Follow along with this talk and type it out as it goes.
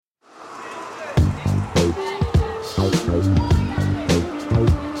Grace,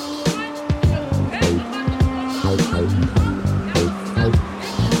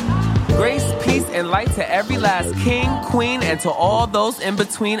 peace, and light to every last king, queen, and to all those in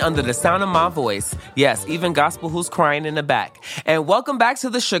between under the sound of my voice. Yes, even gospel who's crying in the back. And welcome back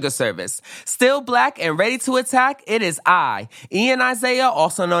to the Sugar Service. Still black and ready to attack, it is I, Ian Isaiah,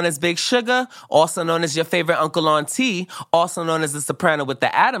 also known as Big Sugar, also known as your favorite Uncle on Tea, also known as the soprano with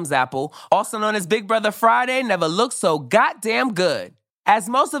the Adam's apple, also known as Big Brother Friday, never looked so goddamn good. As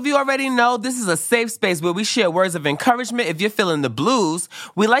most of you already know, this is a safe space where we share words of encouragement if you're feeling the blues.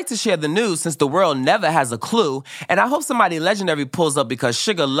 We like to share the news since the world never has a clue. And I hope somebody legendary pulls up because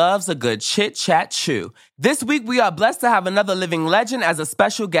Sugar loves a good chit-chat-chew. This week, we are blessed to have another living legend as a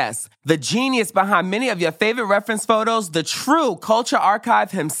special guest. The genius behind many of your favorite reference photos, the true culture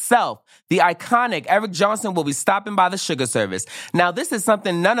archive himself. The iconic Eric Johnson will be stopping by the Sugar Service. Now, this is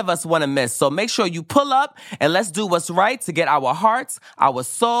something none of us want to miss, so make sure you pull up and let's do what's right to get our hearts, our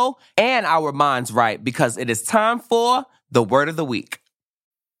soul, and our minds right, because it is time for the Word of the Week.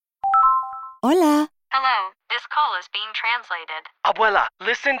 Hola. Hello, this call is being translated. Abuela,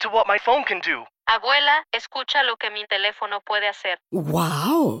 listen to what my phone can do. Abuela, escucha lo que mi teléfono puede hacer.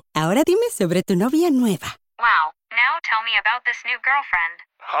 Wow. Ahora dime sobre tu novia nueva. Wow, now tell me about this new girlfriend.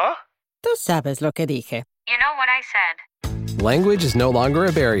 Huh? Tú sabes lo que dije. You know what I said. Language is no longer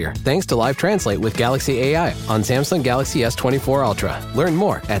a barrier thanks to Live Translate with Galaxy AI on Samsung Galaxy S24 Ultra. Learn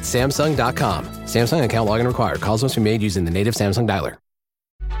more at Samsung.com. Samsung account login required. Calls must be made using the native Samsung dialer.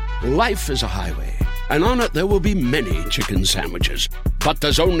 Life is a highway, and on it there will be many chicken sandwiches. But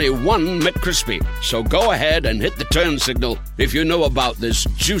there's only one McCrispy. So go ahead and hit the turn signal if you know about this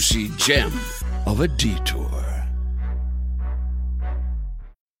juicy gem of a detour.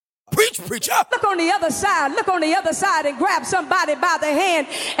 Preach, preacher. Look on the other side and grab somebody by the hand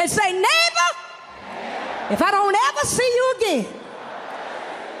and say, neighbor, if I don't ever see you again,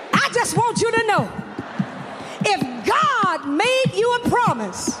 I just want you to know, if God made you a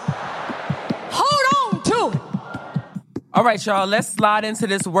promise, hold on to it. All right, y'all, let's slide into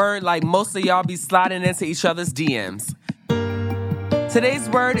this word like most of y'all be sliding into each other's DMs. Today's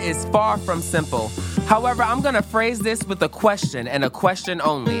word is far from simple. However, I'm going to phrase this with a question and a question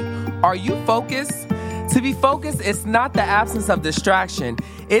only. Are you focused? To be focused is not the absence of distraction.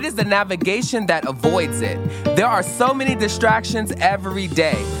 It is the navigation that avoids it. There are so many distractions every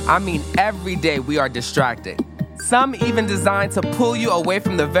day. I mean, every day we are distracted. Some even designed to pull you away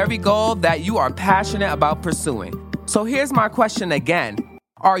from the very goal that you are passionate about pursuing. So here's my question again.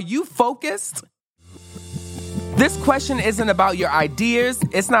 Are you focused? This question isn't about your ideas,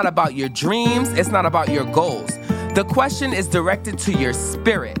 it's not about your dreams, it's not about your goals. The question is directed to your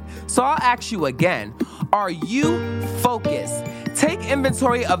spirit. So I'll ask you again, are you focused? Take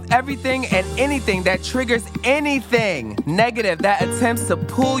inventory of everything and anything that triggers anything negative that attempts to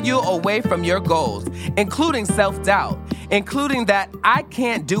pull you away from your goals, including self-doubt, including that I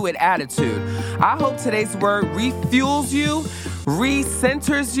can't do it attitude. I hope today's word refuels you,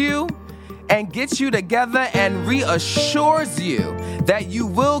 recenters you, and gets you together and reassures you that you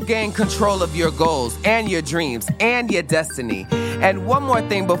will gain control of your goals and your dreams and your destiny. And one more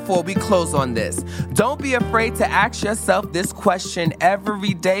thing before we close on this. Don't be afraid to ask yourself this question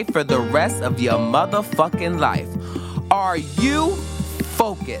every day for the rest of your motherfucking life. Are you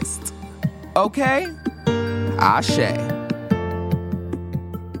focused? Okay? Ashe.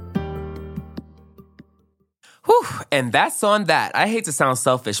 Whew, and that's on that. I hate to sound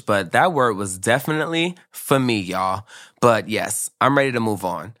selfish, but that word was definitely for me, y'all. But yes, I'm ready to move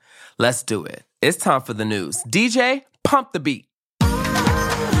on. Let's do it. It's time for the news. DJ, pump the beat.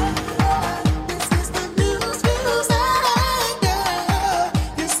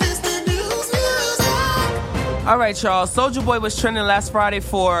 All right, y'all. Soulja Boy was trending last Friday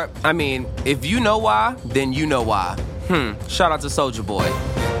for, if you know why, then you know why. Shout out to Soulja Boy.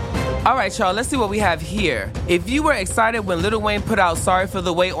 All right, y'all, let's see what we have here. If you were excited when Lil Wayne put out Sorry for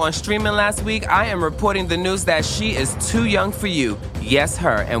the Wait on streaming last week, I am reporting the news that she is too young for you. Yes,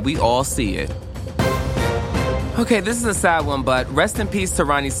 her, and we all see it. Okay, this is a sad one, but rest in peace to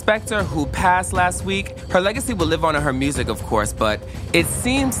Ronnie Spector, who passed last week. Her legacy will live on in her music, of course, but it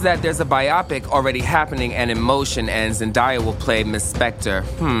seems that there's a biopic already happening and in motion, and Zendaya will play Miss Spector.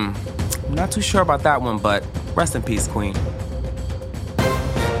 I'm not too sure about that one, but rest in peace, Queen.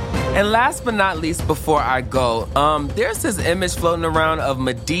 And last but not least, before I go, there's this image floating around of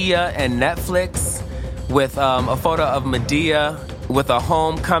Madea and Netflix with a photo of Madea with a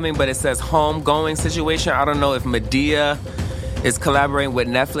homecoming, but it says homegoing situation. I don't know if Madea is collaborating with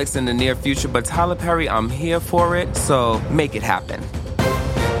Netflix in the near future, but Tyler Perry, I'm here for it, so make it happen.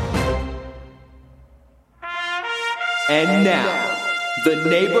 And now, the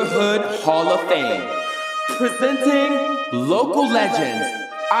Neighborhood Hall of Fame, presenting local legends,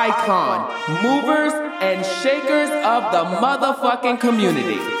 icon, movers, and shakers of the motherfucking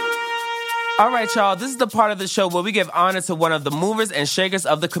community. All right, y'all, this is the part of the show where we give honor to one of the movers and shakers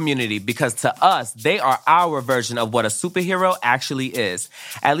of the community because to us, they are our version of what a superhero actually is.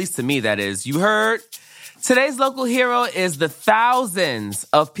 At least to me, that is. You heard? Today's local hero is the thousands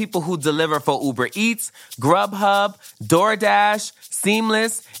of people who deliver for Uber Eats, Grubhub, DoorDash,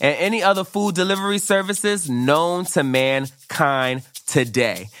 Seamless, and any other food delivery services known to mankind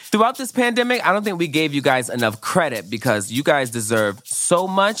today. Throughout this pandemic, I don't think we gave you guys enough credit because you guys deserve so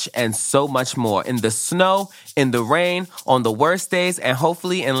much and so much more. In the snow, in the rain, on the worst days, and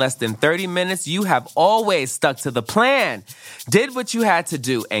hopefully in less than 30 minutes, you have always stuck to the plan, did what you had to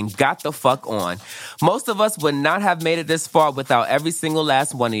do, and got the fuck on. Most of us would not have made it this far without every single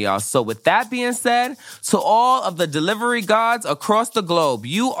last one of y'all. So with that being said, to all of the delivery gods across the globe,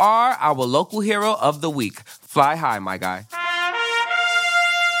 you are our local hero of the week. Fly high, my guy.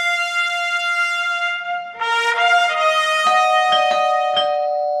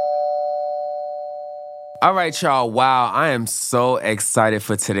 All right, y'all. Wow, I am so excited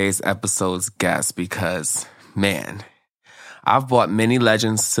for today's episode's guest because, man, I've brought many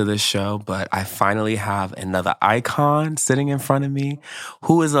legends to this show, but I finally have another icon sitting in front of me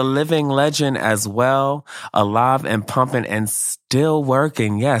who is a living legend as well, alive and pumping and still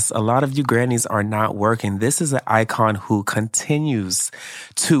working. Yes, a lot of you grannies are not working. This is an icon who continues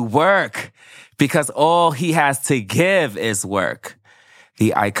to work because all he has to give is work.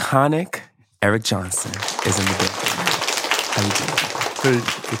 The iconic Eric Johnson is in the building. How you doing?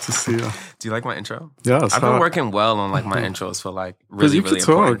 Hey, good to see you. Do you like my intro? Yes. I've been working well on like my intros for like really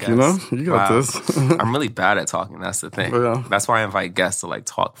important guests. You know, you got this. I'm really bad at talking. That's the thing. Yeah. That's why I invite guests to like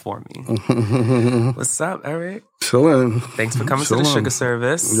talk for me. What's up, Eric? Chilling. Thanks for coming to the Sugar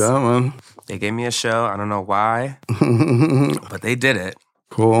Service. Yeah, man. They gave me a show. I don't know why, but they did it.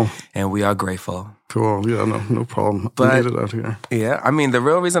 Cool. And we are grateful. Cool. Yeah, no problem. But, we need it out here. Yeah, I mean, the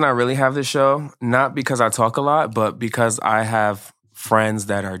real reason I really have this show, not because I talk a lot, but because I have friends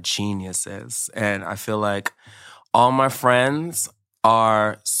that are geniuses. And I feel like all my friends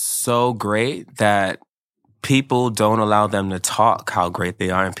are so great that people don't allow them to talk how great they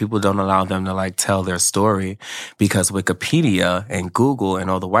are, and people don't allow them to like tell their story because Wikipedia and Google and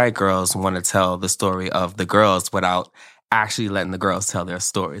all the white girls want to tell the story of the girls without actually letting the girls tell their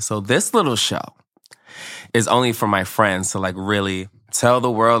story. So this little show is only for my friends to like really tell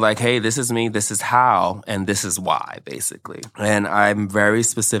the world like, hey, this is me, this is how, and this is why, basically. And I'm very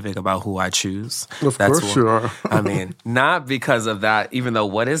specific about who I choose. Of course you are. I mean, not because of that, even though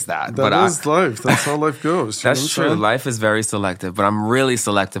what is that? That is life. That's how life goes. That's true. Life is very selective, but I'm really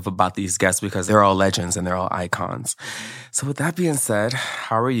selective about these guests because they're all legends and they're all icons. So with that being said,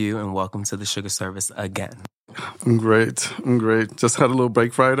 how are you? And welcome to the Sugar Service again. I'm great. Just had a little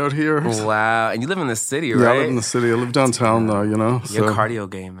bike ride out here. Wow. And you live in the city, right? Yeah, I live in the city. I live downtown though, you know. Your cardio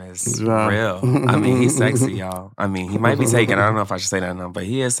game is real. I mean, he's sexy, y'all. I mean, he might be taken. I don't know if I should say that now, but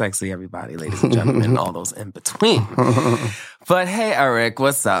he is sexy, everybody, ladies and gentlemen, and all those in between. But hey, Eric,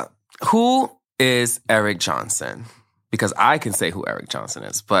 what's up? Who is Eric Johnson? Because I can say who Eric Johnson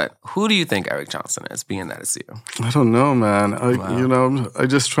is, but who do you think Eric Johnson is, being that it's you? I don't know, man. I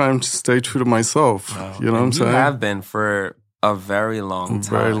just try to stay true to myself. Wow. You know what I'm saying? You have been for a very long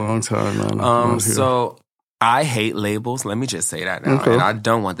time. Very long time, man. So I hate labels. Let me just say that now. Okay. And I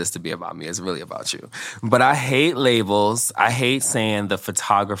don't want this to be about me. It's really about you. But I hate labels. I hate saying the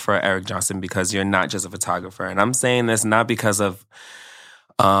photographer Eric Johnson because you're not just a photographer. And I'm saying this not because that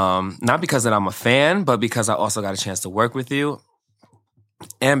I'm a fan, but because I also got a chance to work with you.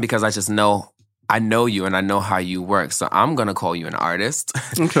 And because I know you and I know how you work. So I'm going to call you an artist.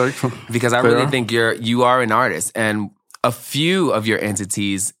 Okay. Because I really think you are an artist. And a few of your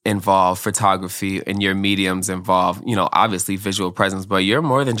entities involve photography and your mediums involve, you know, obviously visual presence, but you're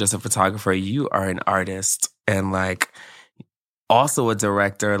more than just a photographer. You are an artist and like also a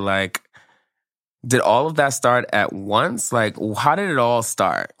director. Like, did all of that start at once? Like, how did it all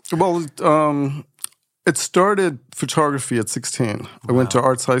start? Well, it started photography at 16. Wow. I went to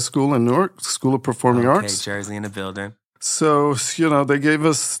Arts High School in Newark, School of Performing Arts. Jersey in the building. So, you know, they gave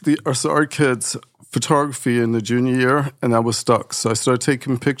us us art kids photography in the junior year, and I was stuck. So I started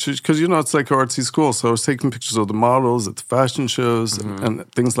taking pictures, because, you know, it's like artsy school. So I was taking pictures of the models at the fashion shows and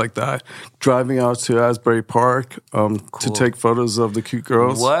things like that. Driving out to Asbury Park to take photos of the cute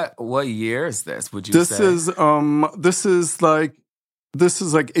girls. What year is this, would you say? This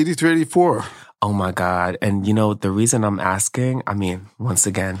is like 83, 84. Oh my God. And you know, the reason I'm asking, I mean, once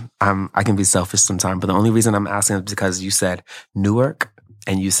again, I can be selfish sometimes, but the only reason I'm asking is because you said Newark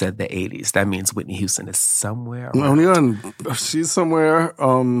and you said the 80s. That means Whitney Houston is somewhere around. Oh, yeah, she's somewhere.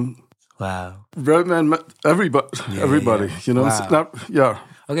 Wow. Redman, everybody, Yeah. you know, Wow.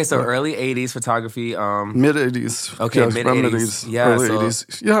 Okay, so early 80s photography. Mid 80s. Okay, yes, mid 80s. Yeah, early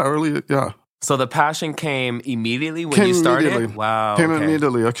 80s. Yeah, early, yeah. So the passion came immediately when you started? Immediately. Wow. Came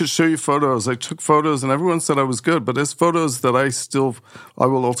immediately. I could show you photos. I took photos and everyone said I was good, but there's photos that I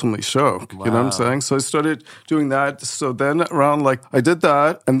will ultimately show. Wow. You know what I'm saying? So I started doing that. So then around I did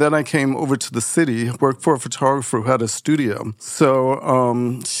that and then I came over to the city, worked for a photographer who had a studio.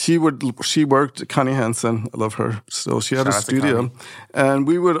 So she worked, Connie Hansen, I love her. So she had a studio. And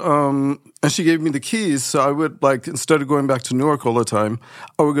we would, and she gave me the keys. So I would instead of going back to Newark all the time,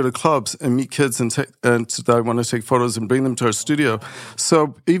 I would go to clubs and meet kids and that I want to take photos and bring them to our studio.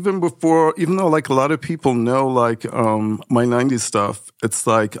 So even though a lot of people know my 90s stuff, it's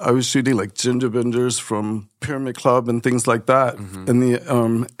I was shooting Ginger Benders from Pyramid Club and things like that in the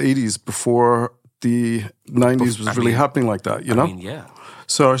 80s before the 90s was really happening like that, you know? Yeah.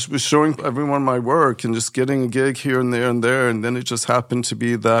 So I was showing everyone my work and just getting a gig here and there. And then it just happened to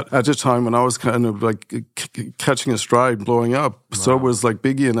be that at the time when I was kind of catching a stride, blowing up, so was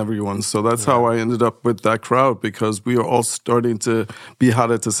Biggie and everyone. So that's how I ended up with that crowd because we were all starting to be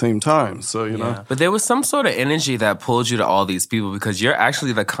hot at the same time. So, you know. But there was some sort of energy that pulled you to all these people because you're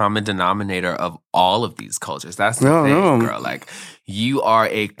actually the common denominator of all of these cultures. That's the thing, girl. You are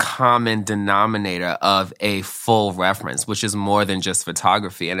a common denominator of a full reference, which is more than just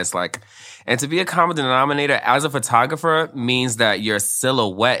photography. And it's and to be a common denominator as a photographer means that your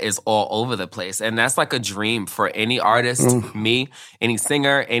silhouette is all over the place. And that's a dream for any artist, me, any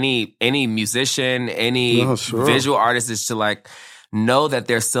singer, any musician, any visual artist is to know that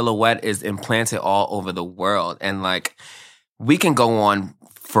their silhouette is implanted all over the world. And we can go on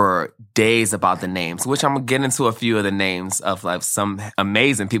for days about the names, which I'm going to get into a few of the names of some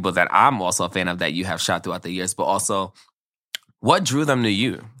amazing people that I'm also a fan of that you have shot throughout the years, but also what drew them to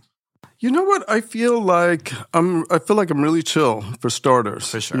you? You know what? I feel I'm really chill for starters.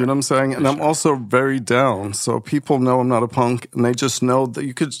 For sure. You know what I'm saying? And I'm also very down. So people know I'm not a punk and they just know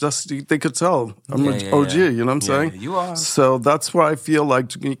that they could tell. I'm an OG, you know what I'm saying? You are. So that's why I feel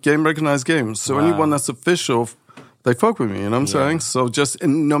game recognized game. So anyone that's official, they fuck with me, you know what I'm saying? So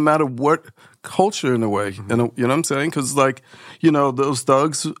no matter what culture in a way, you know what I'm saying? Because those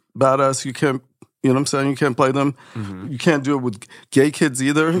thugs, badass, you can't, you know what I'm saying? You can't play them. You can't do it with gay kids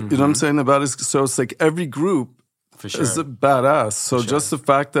either. You know what I'm saying? So it's every group is a badass. So just the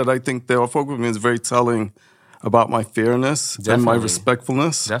fact that I think they all fuck with me is very telling about my fairness and my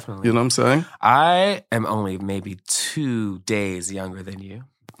respectfulness. Definitely. You know what I'm saying? I am only maybe 2 days younger than you.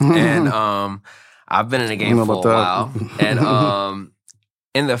 And I've been in the game for a while. And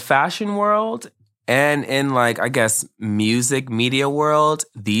in the fashion world and in I guess music media world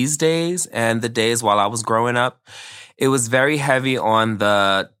these days and the days while I was growing up, it was very heavy on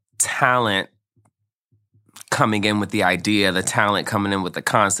the talent coming in with the idea, the talent coming in with the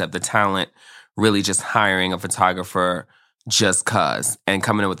concept, the talent really just hiring a photographer just cause and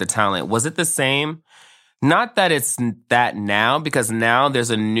coming in with the talent. Was it the same? Not that it's that now, because now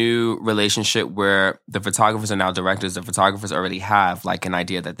there's a new relationship where the photographers are now directors. The photographers already have an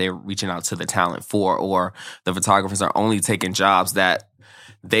idea that they're reaching out to the talent for, or the photographers are only taking jobs that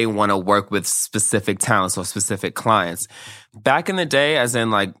they want to work with specific talents or specific clients. Back in the day, as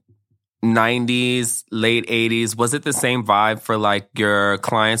in 90s, late 80s, was it the same vibe for your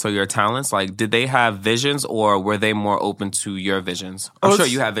clients or your talents? Did they have visions or were they more open to your visions? I'm sure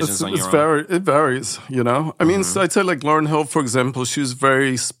you have visions on your own. It varies, you know? I mean, I'd say Lauryn Hill, for example, she was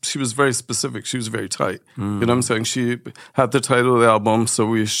very specific. She was very tight. You know what I'm saying? She had the title of the album, so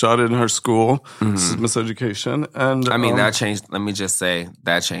we shot it in her school. This is Miseducation. And I mean, that changed, let me just say,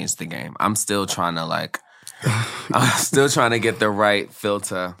 that changed the game. I'm still trying to I'm still trying to get the right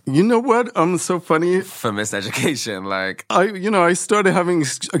filter. You know what? So funny. For Miseducation, I started having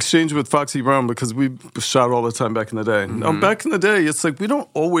exchange with Foxy Brown because we shot all the time back in the day. Now, back in the day, it's we don't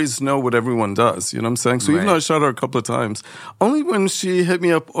always know what everyone does. You know what I'm saying? So even though I shot her a couple of times, only when she hit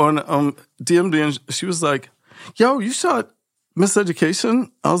me up on DMD and she was like, "Yo, you shot Miseducation?"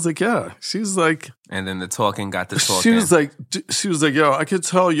 I was like, "Yeah." She was like, and then the talking got the talking. She was like, "Yo, I could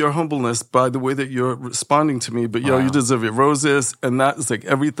tell your humbleness by the way that you're responding to me, but you deserve your roses." And that is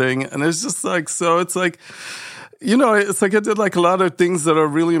everything. And it's just so it's it's I did a lot of things that are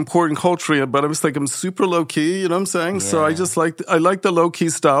really important culturally, but I'm super low key, you know what I'm saying? Yeah. So I like the low key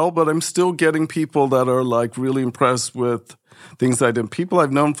style, but I'm still getting people that are really impressed with things I did. People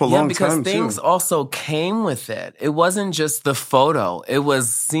I've known for a long time, because things too. also came with it. It wasn't just the photo. It was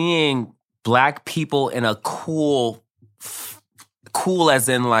seeing Black people in a cool as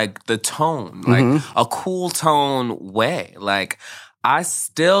in like the tone, like a cool tone way. Like I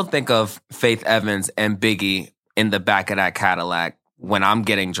still think of Faith Evans and Biggie in the back of that Cadillac when I'm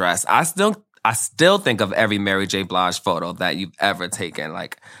getting dressed. I still think of every Mary J. Blige photo that you've ever taken.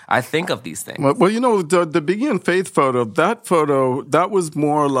 Like, I think of these things. Well, you know, the Biggie and Faith photo, that was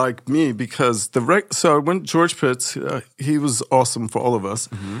more like me because so when George Pitts, he was awesome for all of us.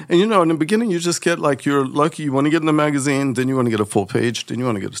 And, you know, in the beginning, you just get like, you're lucky, you want to get in the magazine, then you want to get a full page, then you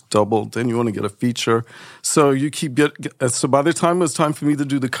want to get a double, then you want to get a feature. So you so by the time it was time for me to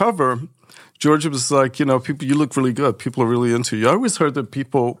do the cover, George was like, you know, people, you look really good. People are really into you. I always heard that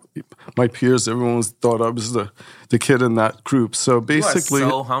people, my peers, everyone thought I was the kid in that group. So basically, you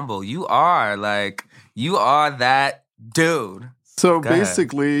are so humble. You are that dude. So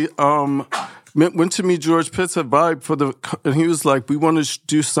basically, went to meet George Pitts at Vibe and he was like, we want to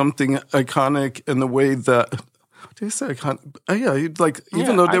do something iconic in the way that. They say iconic.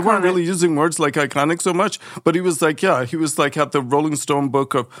 Even though they weren't really using words like iconic so much, but he was like at the Rolling Stone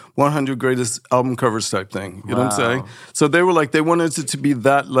book of 100 greatest album covers type thing. You know what I'm saying? So they were like, they wanted it to be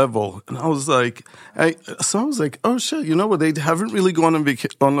that level. And I was like, oh shit, you know what? They haven't really gone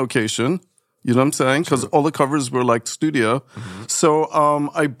on location. You know what I'm saying? Because all the covers were like studio. So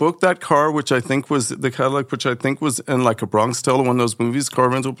I booked that car, which I think was the Cadillac, which I think was in like a Bronx Tale, one of those movies, car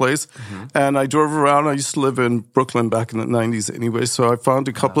rental place. And I drove around. I used to live in Brooklyn back in the 90s anyway. So I found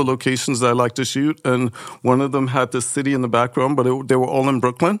a couple of locations that I like to shoot. And one of them had the city in the background, but they were all in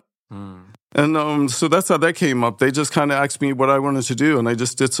Brooklyn. And so that's how that came up. They just kind of asked me what I wanted to do. And I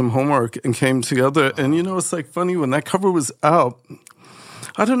just did some homework and came together. And, you know, it's like funny when that cover was out.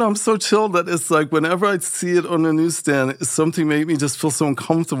 I don't know, I'm so chill that it's like whenever I see it on the newsstand, something made me just feel so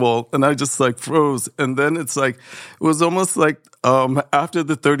uncomfortable and I just like froze. And then it's like, it was almost like after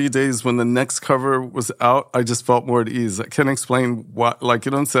the 30 days when the next cover was out, I just felt more at ease. I can't explain what, like,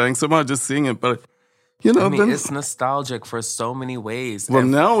 you know what I'm saying? Somehow just seeing it, but you know. I mean, it's nostalgic for so many ways. Well,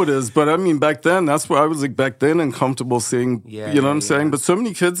 now it is, but I mean, back then, that's where I was like back then and comfortable seeing, you know what I'm saying? But so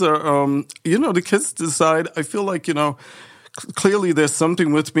many kids are, you know, the kids decide, I feel like, you know, clearly there's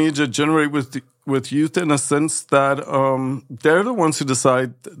something with me to generate with youth in a sense that they're the ones who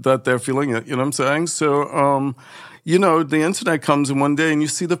decide that they're feeling it, you know what I'm saying? So, you know, the internet comes in one day and you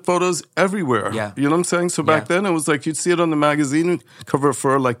see the photos everywhere. Yeah. You know what I'm saying? So back then it was like you'd see it on the magazine cover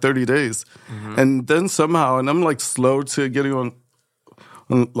for like 30 days. And then somehow, and I'm like slow to getting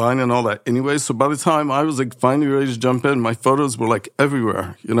online and all that anyway. So by the time I was like finally ready to jump in, my photos were like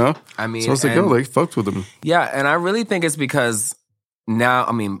everywhere, you know? I mean, so I was like, oh, they fucked with them. Yeah, and I really think it's because now,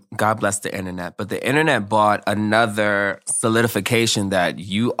 I mean, God bless the internet, but the internet bought another solidification that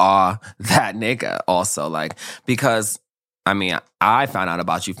you are that nigga also. Like, because, I mean, I found out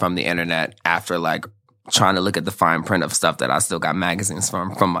about you from the internet after like trying to look at the fine print of stuff that I still got magazines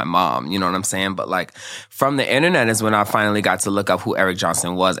from my mom, you know what I'm saying? But like from the internet is when I finally got to look up who Eric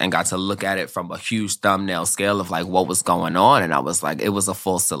Johnson was and got to look at it from a huge thumbnail scale of like what was going on. And I was like, it was a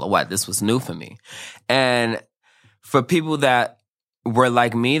full silhouette. This was new for me. And for people that were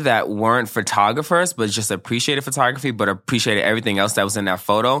like me that weren't photographers, but just appreciated photography, but appreciated everything else that was in that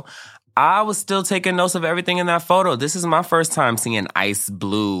photo, I was still taking notes of everything in that photo. This is my first time seeing ice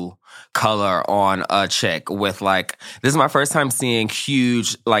blue color on a chick with like, this is my first time seeing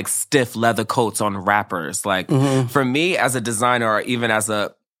huge, like stiff leather coats on rappers. Like for me as a designer or even as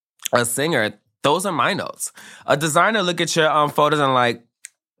a singer, those are my notes. A designer look at your photos and like,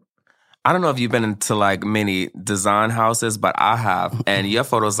 I don't know if you've been into like many design houses, but I have, and your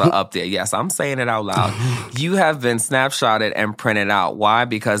photos are up there. Yes, I'm saying it out loud. You have been snapshotted and printed out. Why?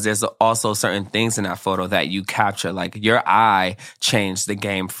 Because there's also certain things in that photo that you capture. Like your eye changed the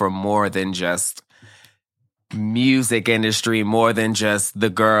game for more than just music industry, more than just the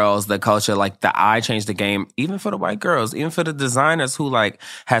girls, the culture. Like the eye changed the game, even for the white girls, even for the designers who like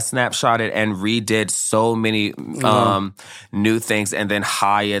has snapshotted and redid so many new things and then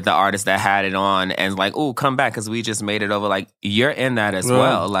hired the artist that had it on and like, oh, come back because we just made it over. Like you're in that as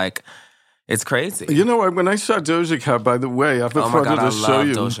well. Like it's crazy. You know, when I shot Doja Cat, by the way, I have a photo to show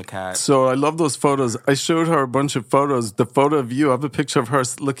you. Doja Cat. So I love those photos. I showed her a bunch of photos. The photo of you, I have a picture of her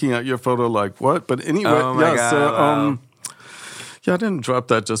looking at your photo like, what? But anyway, I didn't drop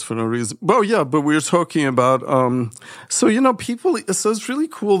that just for no reason. Well, yeah, but we were talking about, so, you know, people, so it's really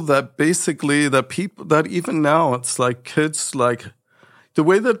cool that basically that people, that even now, it's like kids, like, the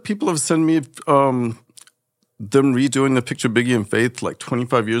way that people have sent me, them redoing the picture Biggie and Faith like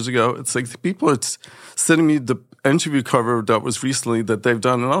 25 years ago. It's like the people are sending me the interview cover that was recently that they've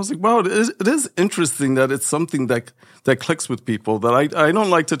done. And I was like, wow, it is interesting that it's something that clicks with people, that I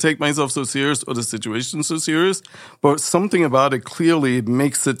don't like to take myself so serious or the situation so serious, but something about it clearly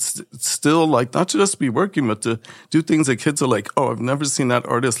makes it still like not just be working, but to do things that kids are like, oh, I've never seen that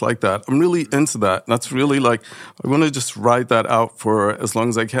artist like that. I'm really into that. And that's really like, I want to just ride that out for as long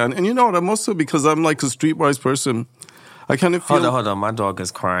as I can. And you know what? I'm also, because I'm like a streetwise person, I kind of feel... Hold on. My dog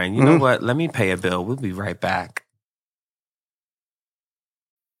is crying. You know what? Let me pay a bill. We'll be right back.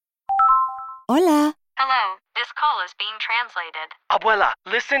 Hola. Hello, this call is being translated. Abuela,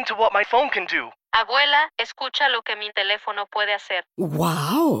 listen to what my phone can do. Abuela, escucha lo que mi teléfono puede hacer.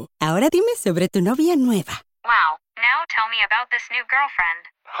 Wow. Ahora dime sobre tu novia nueva. Wow, now tell me about this new girlfriend.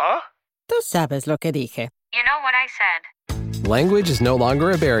 Huh? Tú sabes lo que dije. You know what I said. Language is no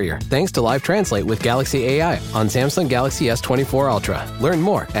longer a barrier thanks to Live Translate with Galaxy AI on Samsung Galaxy S24 Ultra. Learn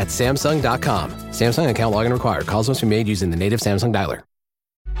more at Samsung.com. Samsung account login required. Calls must be made using the native Samsung dialer.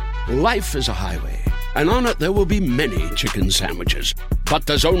 Life is a highway, and on it there will be many chicken sandwiches. But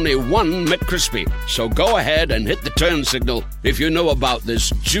there's only one McCrispy. So go ahead and hit the turn signal if you know about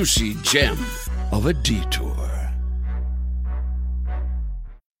this juicy gem of a detour.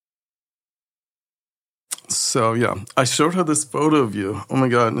 So, yeah, I showed her this photo of you. Oh, my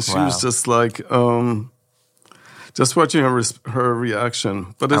God. And she was just like, just watching her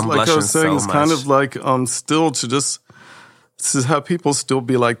reaction. But it's like I was saying, it's kind of like still to just have people still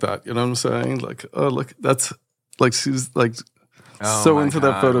be like that. You know what I'm saying? Like, oh, look, that's like she's like so into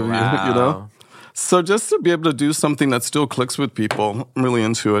that photo of you, you know? So just to be able to do something that still clicks with people, I'm really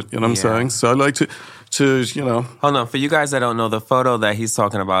into it. You know what I'm saying? So I like to, you know. Hold on. For you guys that don't know, the photo that he's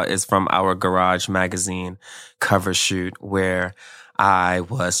talking about is from our Garage magazine cover shoot where I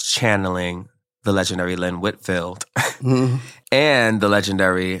was channeling the legendary Lynn Whitfield and the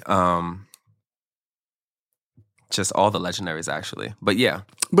legendary, just all the legendaries actually. But yeah.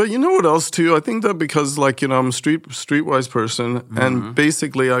 But you know what else too? I think that because like, you know, I'm a streetwise person and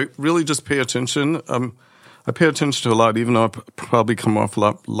basically I really just pay attention. I pay attention to a lot, even though I probably come off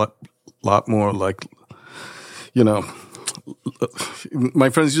a lot more like, you know, my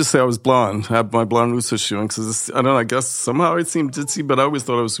friends used to say I was blonde. I have my blonde roots showing because I don't know, I guess somehow I seem ditzy, but I always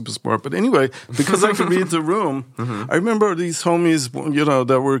thought I was super smart. But anyway, because I could read the room, I remember these homies, you know,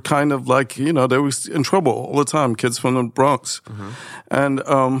 that were kind of like, you know, they were in trouble all the time, kids from the Bronx. And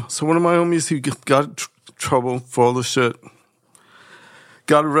so one of my homies, he got trouble for all the shit,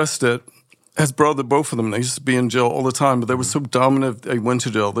 got arrested. His brother, both of them, they used to be in jail all the time, but they were so dominant, they went to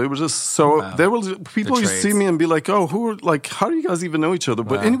jail. They were just so, people used to see me and be like, oh, how do you guys even know each other?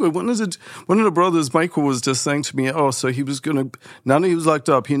 But anyway, one of the brothers, Michael, was just saying to me, oh, so he was going to, now that he was locked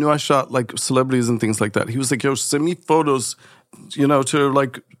up, he knew I shot like celebrities and things like that. He was like, yo, send me photos, you know, to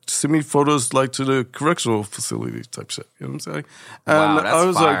the correctional facility type shit. You know what I'm saying? And wow, that's I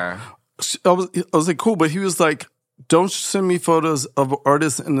was fire. like, I was like, cool, but he was like, don't send me photos of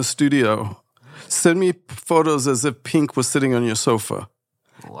artists in the studio. Send me photos as if Pink was sitting on your sofa.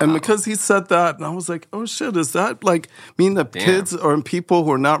 Wow. And because he said that, and I was like, oh shit, does that like mean that kids or people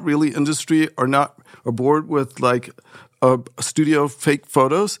who are not really industry are bored with like studio fake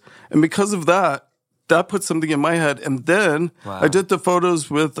photos? And because of that put something in my head. And then I did the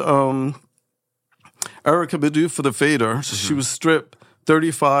photos with Erykah Badu for the Fader. She was stripped.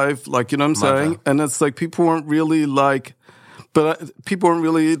 35, like, you know what I'm saying? And it's like people weren't really like,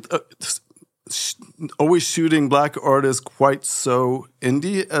 always shooting black artists quite so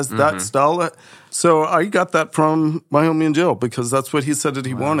indie as that style. So I got that from my homie in jail because that's what he said that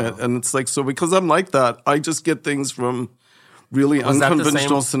he wanted. And it's like, so because I'm like that, I just get things from really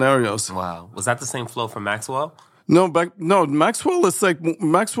unconventional scenarios. Wow. Was that the same flow from Maxwell? No, Maxwell is like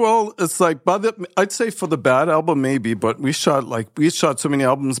I'd say for the Bad album maybe, but we shot so many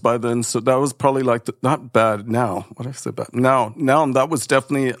albums by then, so that was probably like not bad now. What did I say bad? Now that was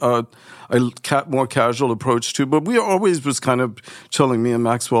definitely a more casual approach to, but we always was kind of chilling, me and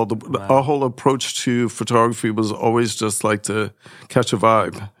Maxwell. Our whole approach to photography was always just like to catch a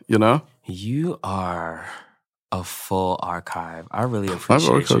vibe, you know? You are a full archive. I really appreciate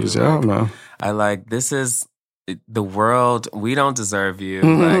you. Archives, yeah, man. I like, this is the world. We don't deserve you.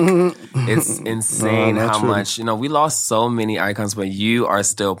 Like, it's insane how much, you know, we lost so many icons, but you are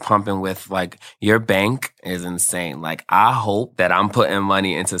still pumping with, like, your bank is insane. Like, I hope that I'm putting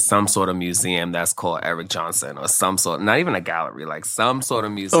money into some sort of museum that's called Eric Johnson or some sort, not even a gallery, like some sort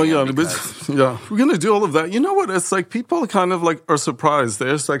of museum. Oh, yeah. We're going to do all of that. You know what? It's like people kind of like are surprised.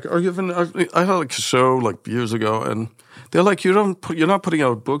 They're just like, I had like a show like years ago and they're like, you're not putting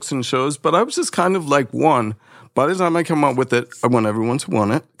out books and shows. But I was just kind of like one. By the time I come out with it, I want everyone to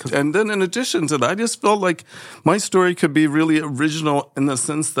want it. And then in addition to that, I just felt like my story could be really original in the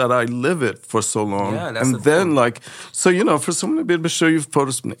sense that I live it for so long. Yeah, that's and then for someone to be able to show you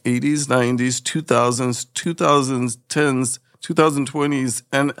photos from the 80s, 90s, 2000s, 2010s, 2020s,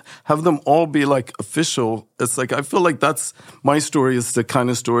 and have them all be like official. It's like, I feel like that's my story is the kind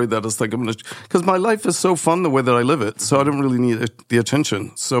of story that is like, because my life is so fun the way that I live it. So I don't really need the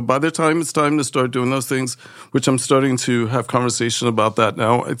attention. So by the time it's time to start doing those things, which I'm starting to have conversation about that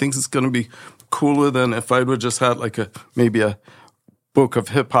now, I think it's going to be cooler than if I would just had like maybe a book of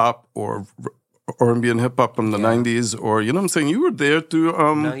hip hop or R&B and hip hop from the 90s, or, you know what I'm saying? You were there through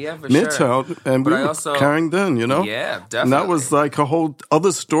Midtown, sure. and but we were carrying then, you know? Yeah, definitely. And that was like a whole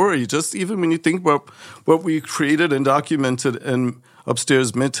other story. Just even when you think about what we created and documented in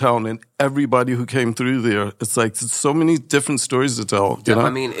upstairs Midtown and everybody who came through there, it's like there's so many different stories to tell. You know? I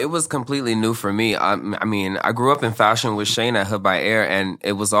mean, it was completely new for me. I mean, I grew up in fashion with Shane at Hood by Air, and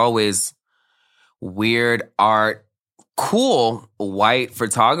it was always weird art, cool white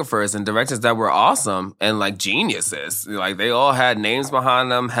photographers and directors that were awesome and like geniuses. Like they all had names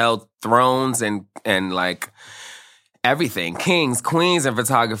behind them, held thrones and like everything, kings, queens in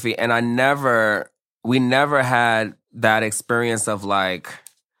photography. And we never had that experience of like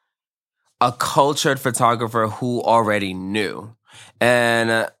a cultured photographer who already knew.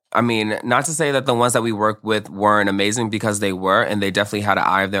 And I mean, not to say that the ones that we worked with weren't amazing, because they were, and they definitely had an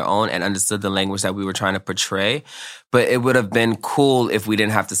eye of their own and understood the language that we were trying to portray. But it would have been cool if we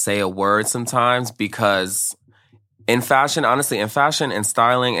didn't have to say a word sometimes, because in fashion and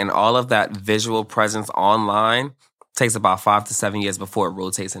styling and all of that visual presence online takes about 5 to 7 years before it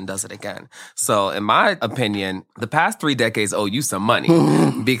rotates and does it again. So in my opinion, the past 3 decades owe you some money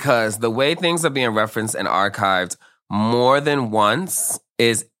because the way things are being referenced and archived more than once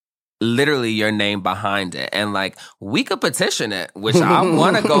is literally your name behind it. And like, we could petition it, which I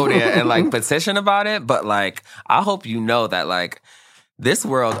want to go there and like petition about it. But like, I hope you know that like this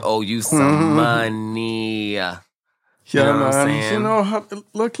world owe you some money. Yeah, you know what I'm man. saying? You know,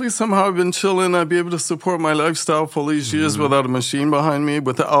 luckily somehow I've been chilling. I'd be able to support my lifestyle for these years without a machine behind me,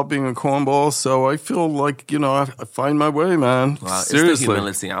 without being a cornball. So I feel like, you know, I find my way, man. Well, seriously. It's the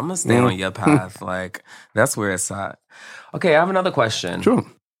humility. I'm going to stay on your path. Like, that's where it's at. Okay, I have another question. Sure.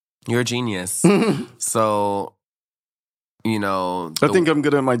 You're a genius. So, you know... I think I'm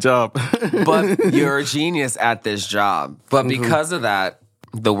good at my job. But you're a genius at this job. But because of that,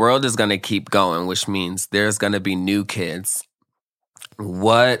 the world is going to keep going, which means there's going to be new kids.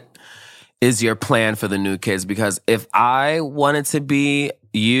 What is your plan for the new kids? Because if I wanted to be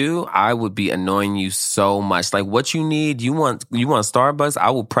you, I would be annoying you so much. Like, what you need, you want Starbucks?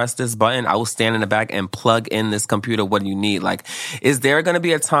 I will press this button. I will stand in the back and plug in this computer. What do you need? Like, is there going to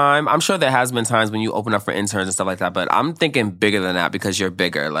be a time? I'm sure there has been times when you open up for interns and stuff like that, but I'm thinking bigger than that because you're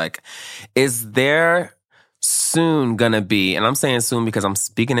bigger. Like, is there soon going to be, and I'm saying soon because I'm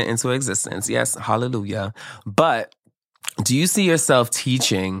speaking it into existence. Yes, hallelujah. But do you see yourself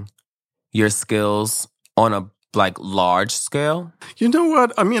teaching your skills on a like large scale? You know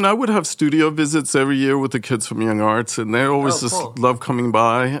what? I mean, I would have studio visits every year with the kids from Young Arts, and they always love coming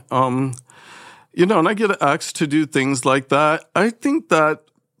by. You know, and I get asked to do things like that. I think that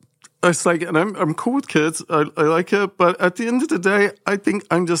it's like, and I'm cool with kids. I like it, but at the end of the day, I think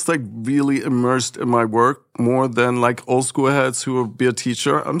I'm just like really immersed in my work more than like old school heads who will be a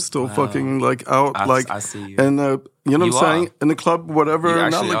teacher. I'm still fucking like out, I see you. And you know what I'm saying? In the club, whatever,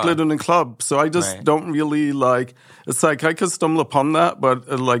 not like living in the club. So I just don't really like, it's like I could stumble upon that, but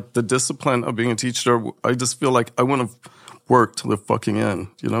like the discipline of being a teacher, I just feel like I want to work till the fucking end.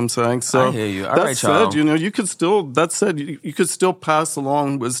 You know what I'm saying? So I hear you. All that right, said, y'all. you know, you could still, you could still pass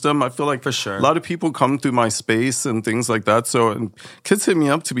along wisdom. I feel like for sure. A lot of people come through my space and things like that. So, and kids hit me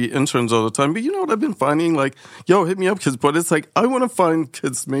up to be interns all the time. But you know what I've been finding? Like, yo, hit me up, kids. But it's like, I want to find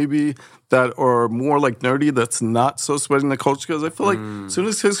kids maybe that are more like nerdy, that's not so sweating the culture. Because I feel like as soon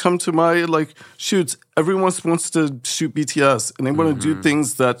as kids come to my like shoots, everyone wants to shoot BTS. And they want to do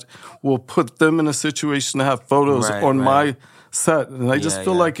things that will put them in a situation to have photos on my set. And I just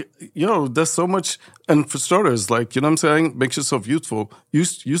feel like, yo, there's so much. And for starters, like, you know what I'm saying? Make yourself useful.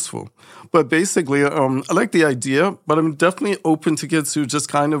 But basically, I like the idea, but I'm definitely open to kids who just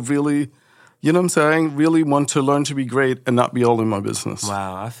kind of really, you know what I'm saying, really want to learn to be great and not be all in my business.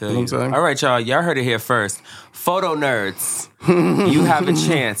 Wow, I feel You know what I'm saying? All right, y'all. Y'all heard it here first. Photo nerds, you have a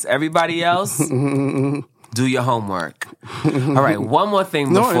chance. Everybody else, Do your homework. All right, one more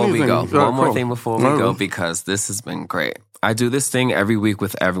thing before we go. One more thing before we go, because this has been great. I do this thing every week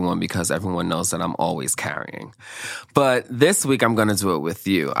with everyone because everyone knows that I'm always carrying. But this week, I'm going to do it with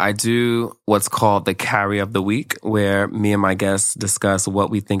you. I do what's called the carry of the week, where me and my guests discuss what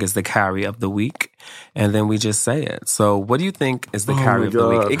we think is the carry of the week, and then we just say it. So what do you think is the carry of the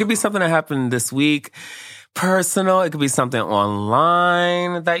week? It could be something that happened this week, personal. It could be something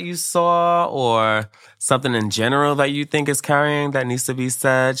online that you saw, or something in general that you think is carrying that needs to be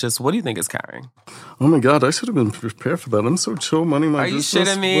said. Just what do you think is carrying? Oh my God, I should have been prepared for that. I'm so chill, minding my business. Are you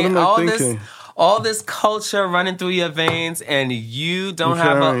shitting me? What am I thinking? All this culture running through your veins, and you don't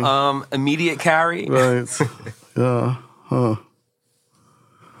have a immediate carry? Right. Yeah. Huh.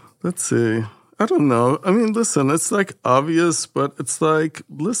 Let's see. I don't know. I mean, listen, it's like obvious, but it's like,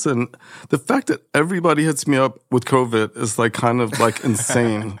 listen, the fact that everybody hits me up with COVID is like kind of like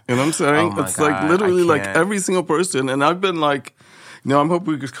insane. You know what I'm saying? Oh it's God, like literally like every single person. And I've been like, I'm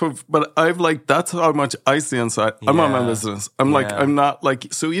hoping we could COVID, but I've like, that's how much I see inside. I'm on my business. I'm like, I'm not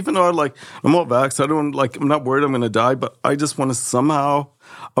like, so even though I'm all vaxxed, I'm not worried I'm going to die, but I just want to somehow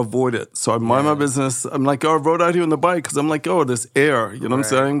avoid it. So I mind my business. I'm like, I rode out here on the bike because I'm like, there's air. You know what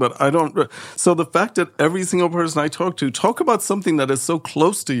I'm saying? But I don't. So the fact that every single person I talk about something that is so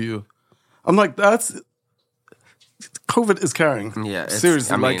close to you, I'm like, COVID is carrying. Yeah.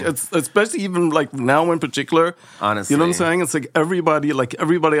 Seriously. It's especially even like now in particular. Honestly. You know what I'm saying? It's like everybody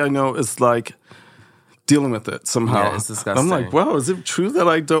I know is like dealing with it somehow. Yeah, it's disgusting. I'm like, wow, is it true that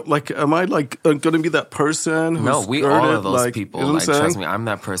I don't, like, am I like going to be that person who's No, we all of those people. You know like, trust me, I'm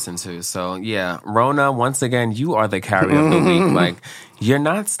that person too. So yeah, Rona, once again, you are the carry of the week. Like, you're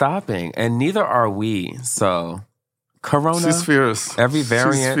not stopping, and neither are we. So, Corona. She's fierce. Every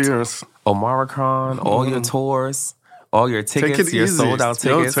variant. She's fierce. Omicron, all your tours. All your tickets, your sold out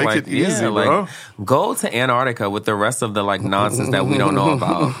tickets. Take it easy, bro. Go to Antarctica with the rest of the like nonsense that we don't know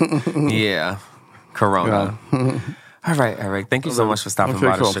about. Yeah. Corona. Yeah. All right, Eric. Thank you so much for stopping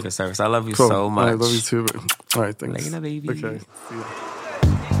by the Sugar Service. I love you so much. I love you too. All right, thanks. Later, baby. Okay. See you.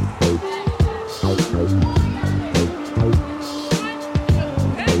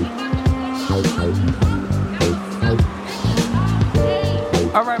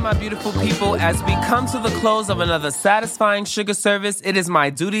 All right, my beautiful people, as we come to the close of another satisfying Sugar Service, it is my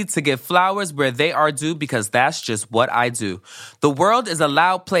duty to give flowers where they are due, because that's just what I do. The world is a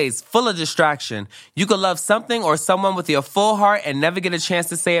loud place full of distraction. You could love something or someone with your full heart and never get a chance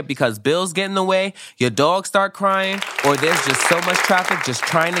to say it because bills get in the way, your dogs start crying, or there's just so much traffic just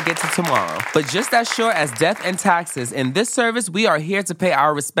trying to get to tomorrow. But just as sure as death and taxes, in this service, we are here to pay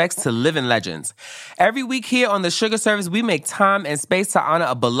our respects to living legends. Every week here on the Sugar Service, we make time and space to honor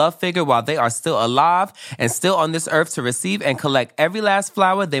a beloved figure while they are still alive and still on this earth to receive and collect every last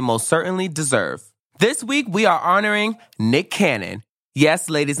flower they most certainly deserve. This week, we are honoring Nick Cannon. Yes,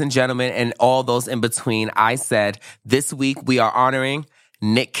 ladies and gentlemen, and all those in between, I said this week we are honoring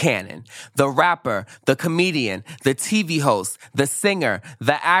Nick Cannon, the rapper, the comedian, the TV host, the singer,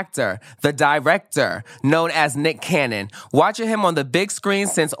 the actor, the director, known as Nick Cannon. Watching him on the big screen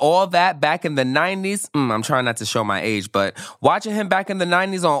since all that back in the 90s, I'm trying not to show my age, but watching him back in the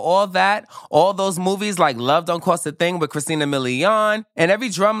 90s on all that, all those movies like Love Don't Cost a Thing with Christina Milian, and every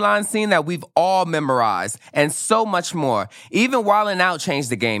drumline scene that we've all memorized, and so much more. Even Wildin' Out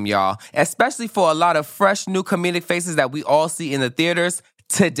changed the game, y'all, especially for a lot of fresh new comedic faces that we all see in the theaters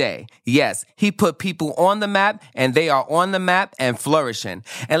today. Yes, he put people on the map, and they are on the map and flourishing.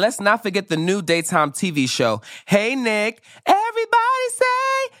 And let's not forget the new daytime TV show, Hey Nick. Everybody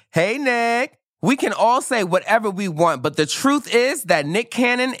say, Hey Nick. We can all say whatever we want, but the truth is that Nick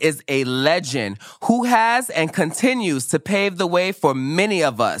Cannon is a legend who has and continues to pave the way for many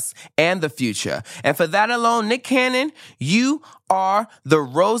of us and the future. And for that alone, Nick Cannon, you are the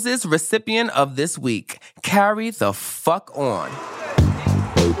Roses recipient of this week. Carry the fuck on.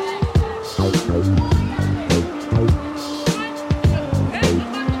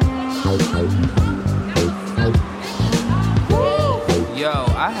 Yo,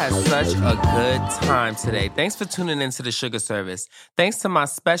 I had such a good time today. Thanks for tuning into the Sugar Service. Thanks to my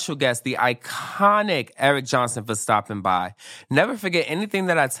special guest, the iconic Eric Johnson, for stopping by. Never forget anything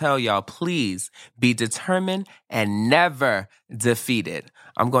that I tell y'all. Please be determined and never defeated.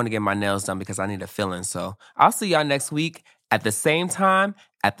 I'm going to get my nails done because I need a filling. So I'll see y'all next week at the same time,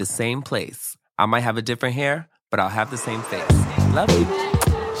 at the same place. I might have a different hair, but I'll have the same face. Love you.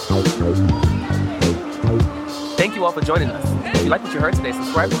 Thank you all for joining us. If you like what you heard today,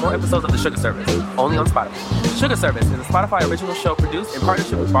 subscribe to more episodes of The Sugar Service, only on Spotify. Sugar Service is a Spotify original show produced in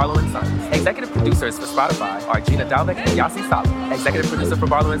partnership with Barlow & Sons. Executive producers for Spotify are Gina Dalbeck and Yasi Sala. Executive producer for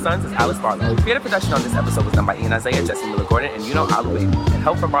Barlow & Sons is Alice Barlow. Creative production on this episode was done by Ian Isaiah, Jesse Miller-Gordon, and Yuno Alubaby, and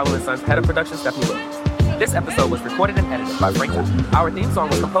help from Barlow & Sons head of production, Stephanie Williams. This episode was recorded and edited by Frank Tucker. Our theme song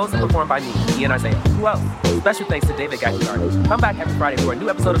was composed and performed by me, Ian Isaiah. Who else? Special thanks to David Gagliardi. Come back every Friday for a new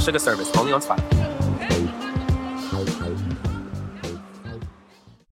episode of Sugar Service, only on Spotify.